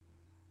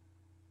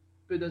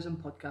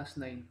Buddhism Podcast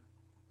 9,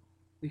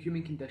 The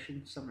Human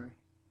Condition Summary.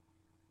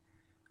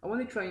 I want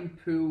to try and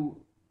pull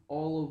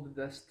all of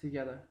this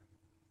together,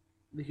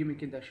 the human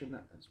condition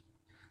that is.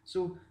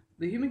 So,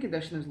 the human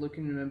condition is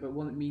looking to remember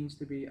what it means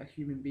to be a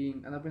human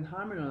being, and I've been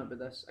hammering on it with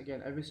this,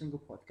 again, every single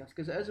podcast,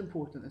 because it is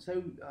important. It's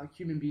how a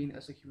human being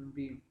is a human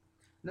being.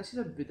 And this is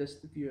a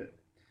Buddhist view.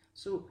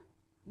 So,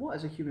 what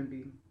is a human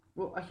being?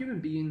 Well, a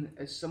human being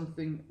is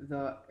something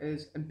that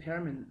is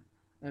impermanent,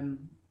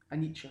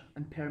 anicca,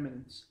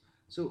 impermanence.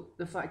 So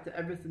the fact that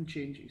everything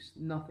changes,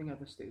 nothing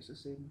ever stays the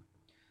same.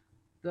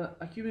 That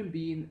a human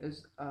being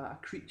is a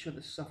creature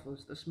that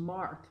suffers, that's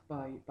marked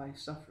by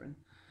suffering,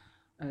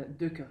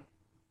 dukkha.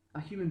 A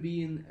human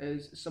being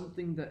is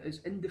something that is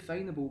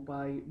indefinable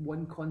by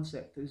one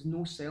concept. There's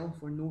no self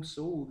or no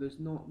soul. There's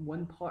not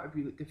one part of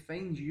you that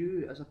defines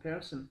you as a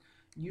person.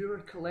 You're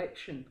a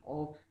collection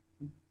of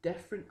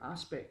different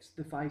aspects,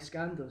 the five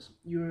skandhas.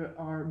 You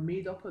are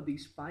made up of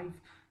these five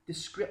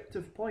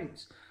descriptive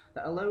points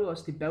that allow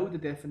us to build a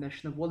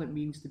definition of what it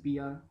means to be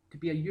a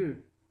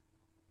you.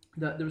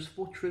 That there's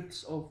four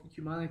truths of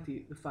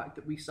humanity: the fact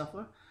that we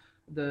suffer,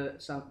 the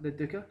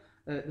dukkha,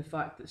 the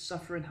fact that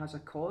suffering has a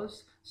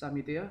cause,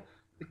 samudaya,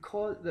 the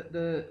cause that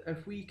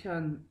if we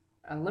can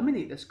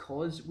eliminate this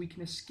cause, we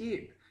can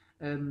escape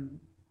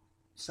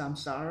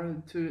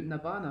samsara to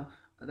nibbana.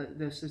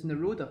 This is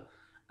nirodha.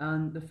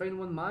 And the final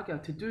one,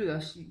 magga. To do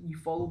this, you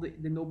follow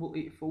the Noble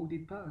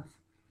Eightfolded Path.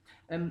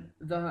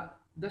 That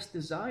this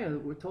desire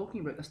that we're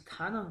talking about, this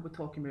tanha we're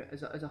talking about,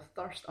 is a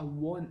thirst, a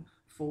want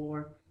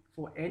for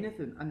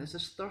anything, and it's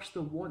this thirst,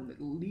 a want that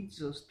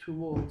leads us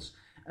towards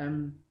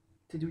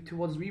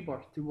towards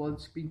rebirth,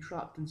 towards being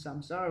trapped in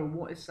samsara.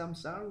 What is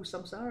samsara? Well,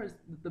 samsara is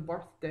the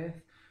birth, death,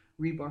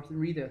 rebirth,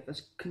 and redeath.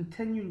 This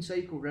continuing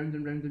cycle, round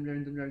and round and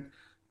round and round,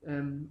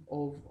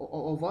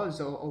 of us,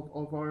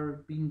 of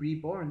our being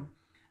reborn.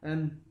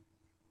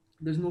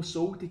 There's no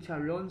soul to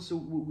carry on, so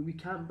we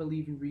can't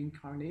believe in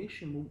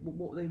reincarnation.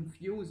 What then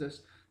fuels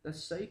this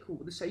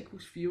cycle? The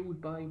cycle's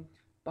fueled by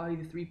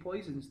the three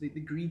poisons, the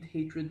greed,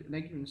 hatred, and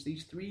ignorance.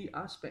 These three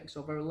aspects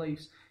of our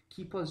lives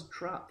keep us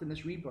trapped in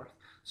this rebirth.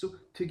 So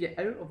to get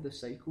out of the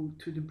cycle,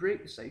 to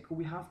break the cycle,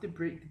 we have to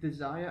break the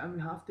desire, and we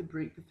have to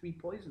break the three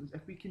poisons.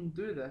 If we can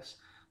do this,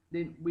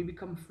 then we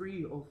become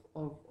free of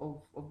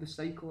the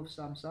cycle of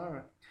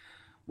samsara.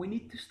 We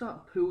need to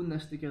start pulling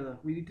this together.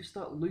 We need to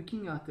start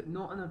looking at it,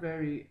 not in a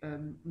very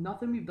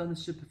nothing we've done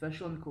is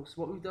superficial in the course.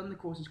 What we've done in the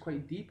course is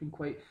quite deep and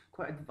quite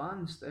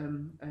advanced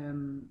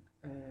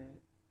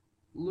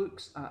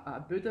looks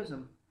at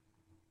Buddhism.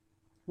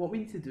 What we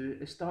need to do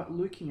is start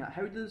looking at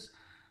how does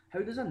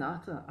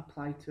anatta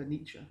apply to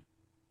anicca?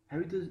 How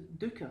does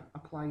dukkha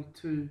apply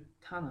to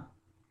tanha?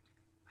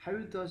 How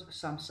does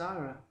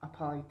samsara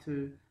apply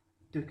to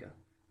dukkha?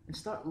 And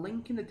start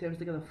linking the terms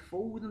together,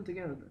 fold them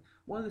together.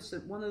 One of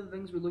the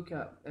things we look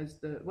at is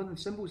one of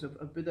the symbols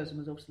of Buddhism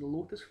is obviously the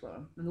lotus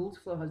flower, and the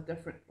lotus flower has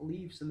different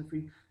leaves. And if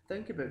we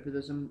think about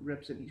Buddhism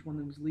representing each one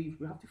of those leaves,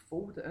 we have to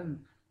fold it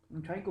in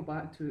and try and go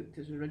back to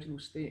its original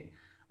state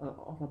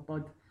of a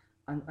bud,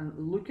 and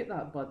look at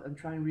that bud and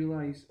try and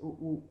realize,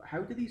 well,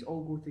 how do these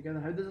all go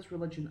together? How does this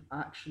religion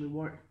actually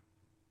work?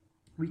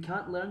 We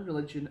can't learn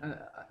religion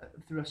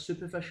through a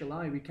superficial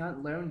eye. We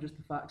can't learn just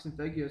the facts and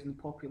figures and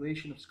the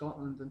population of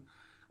Scotland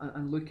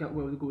and look at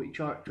where they go to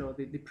church or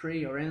they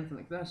pray or anything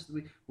like this.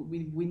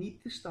 We need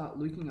to start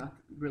looking at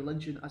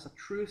religion as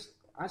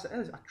as it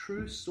is, a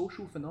true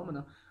social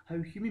phenomena,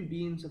 how human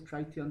beings have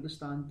tried to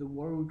understand the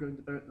world round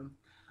about them.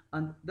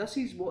 And this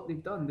is what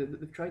they've done.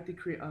 They've tried to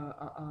create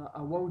a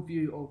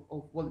worldview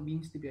of what it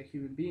means to be a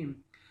human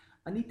being.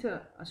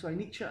 Anicca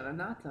and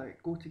anatta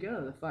go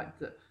together. The fact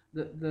that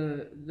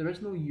there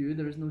is no you,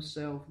 there is no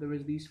self, there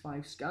is these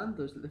five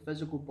skandhas that the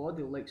physical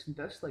body likes and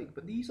dislikes,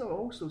 but these are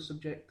also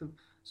subjected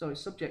to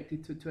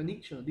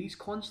anicca. These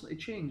constantly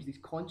change, these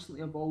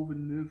constantly evolve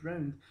and move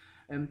around.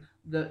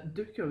 The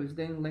dukkha is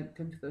then linked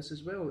into this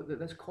as well, that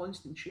this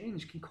constant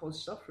change can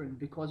cause suffering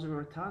because of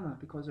our tanha,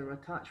 because of our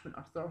attachment,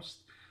 our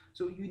thirst.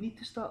 So you need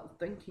to start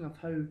thinking of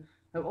how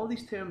all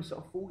these terms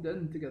sort of fold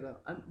in together.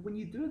 And when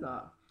you do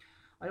that,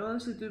 I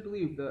honestly do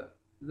believe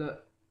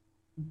that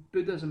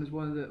Buddhism is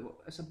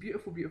it's a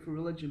beautiful, beautiful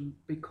religion,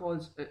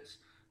 because it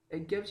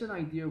gives an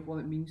idea of what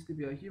it means to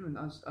be a human,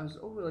 as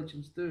all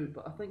religions do.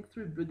 But I think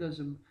through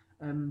Buddhism,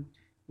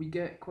 we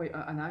get quite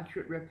an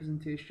accurate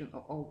representation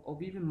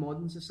of even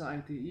modern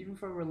society. Even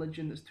for a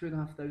religion that's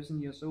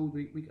 2,500 years old,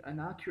 we get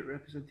an accurate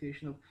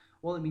representation of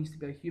what it means to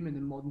be a human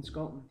in modern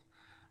Scotland.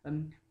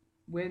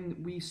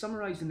 When we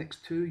summarise the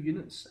next two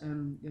units,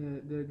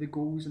 the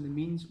goals and the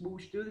means,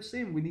 we should do the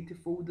same. We need to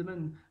fold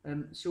them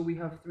in, so we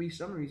have three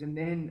summaries, and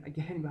then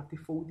again we have to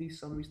fold these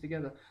summaries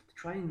together to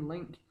try and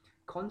link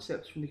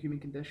concepts from the human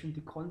condition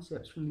to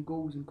concepts from the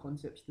goals and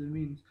concepts to the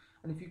means.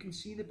 And if you can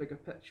see the bigger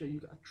picture, you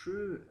get a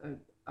true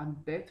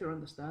and better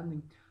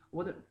understanding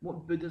of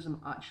what Buddhism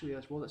actually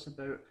is, what it's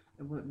about,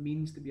 and what it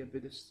means to be a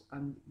Buddhist.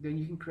 And then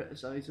you can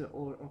criticise it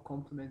or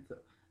compliment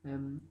it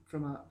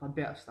from a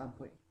better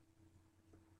standpoint.